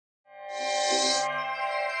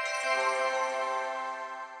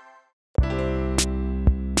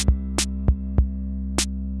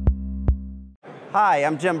Hi,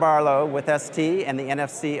 I'm Jim Barlow with ST and the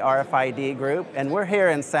NFC RFID group, and we're here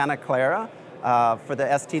in Santa Clara for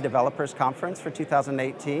the ST Developers Conference for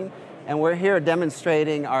 2018, and we're here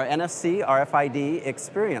demonstrating our NFC RFID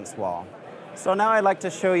experience wall. So now I'd like to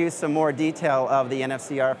show you some more detail of the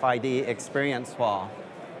NFC RFID experience wall.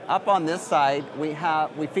 Up on this side, we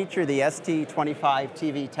feature the ST25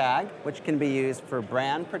 TV tag, which can be used for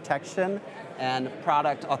brand protection and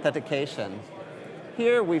product authentication.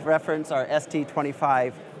 Here we've referenced our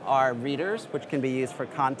ST25R readers, which can be used for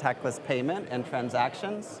contactless payment and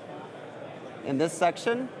transactions. In this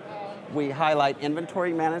section, we highlight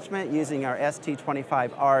inventory management using our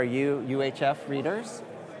ST25RU UHF readers.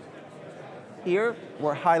 Here,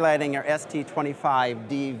 we're highlighting our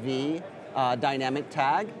ST25DV dynamic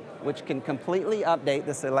tag, which can completely update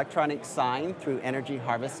this electronic sign through energy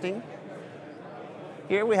harvesting.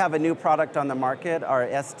 Here we have a new product on the market, our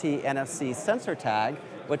ST NFC sensor tag,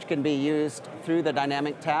 which can be used through the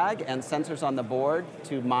dynamic tag and sensors on the board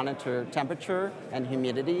to monitor temperature and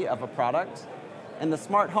humidity of a product. In the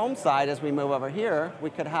smart home side, as we move over here, we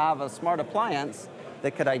could have a smart appliance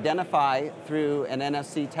that could identify through an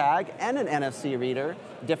NFC tag and an NFC reader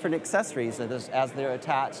different accessories as they're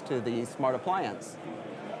attached to the smart appliance.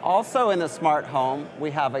 Also in the smart home, we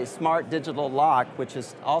have a smart digital lock, which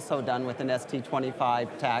is also done with an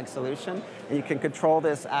ST25 tag solution, and you can control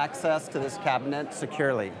this access to this cabinet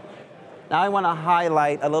securely. Now I want to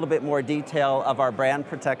highlight a little bit more detail of our brand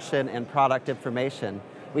protection and product information.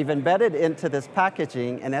 We've embedded into this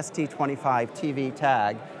packaging an ST25 TV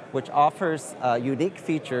tag, which offers unique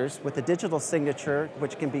features with a digital signature,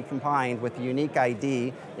 which can be combined with a unique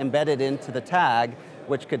ID embedded into the tag,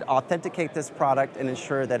 which could authenticate this product and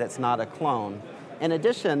ensure that it's not a clone. In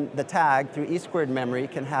addition, the tag, through E2 memory,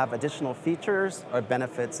 can have additional features or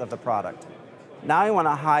benefits of the product. Now I want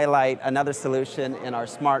to highlight another solution in our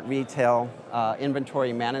smart retail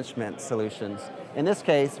inventory management solutions. In this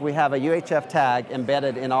case, we have a UHF tag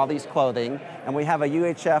embedded in all these clothing, and we have a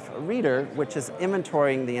UHF reader, which is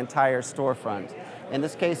inventorying the entire storefront. In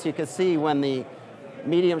this case, you can see when the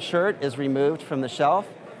medium shirt is removed from the shelf,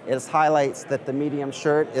 it highlights that the medium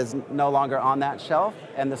shirt is no longer on that shelf,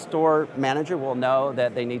 and the store manager will know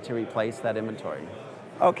that they need to replace that inventory.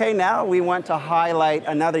 Okay, now we want to highlight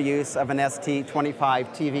another use of an ST25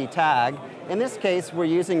 TV tag. In this case, we're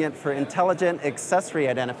using it for intelligent accessory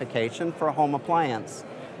identification for a home appliance.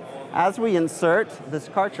 As we insert this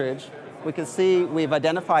cartridge, we can see we've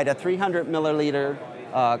identified a 300 milliliter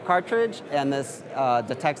cartridge, and this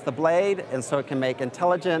detects the blade, and so it can make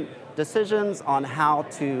intelligent decisions on how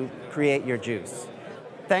to create your juice.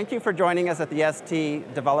 Thank you for joining us at the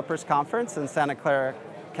ST Developers Conference in Santa Clara,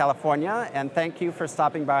 California, and thank you for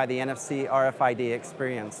stopping by the NFC RFID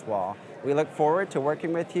Experience Wall. We look forward to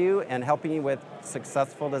working with you and helping you with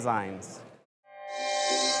successful designs.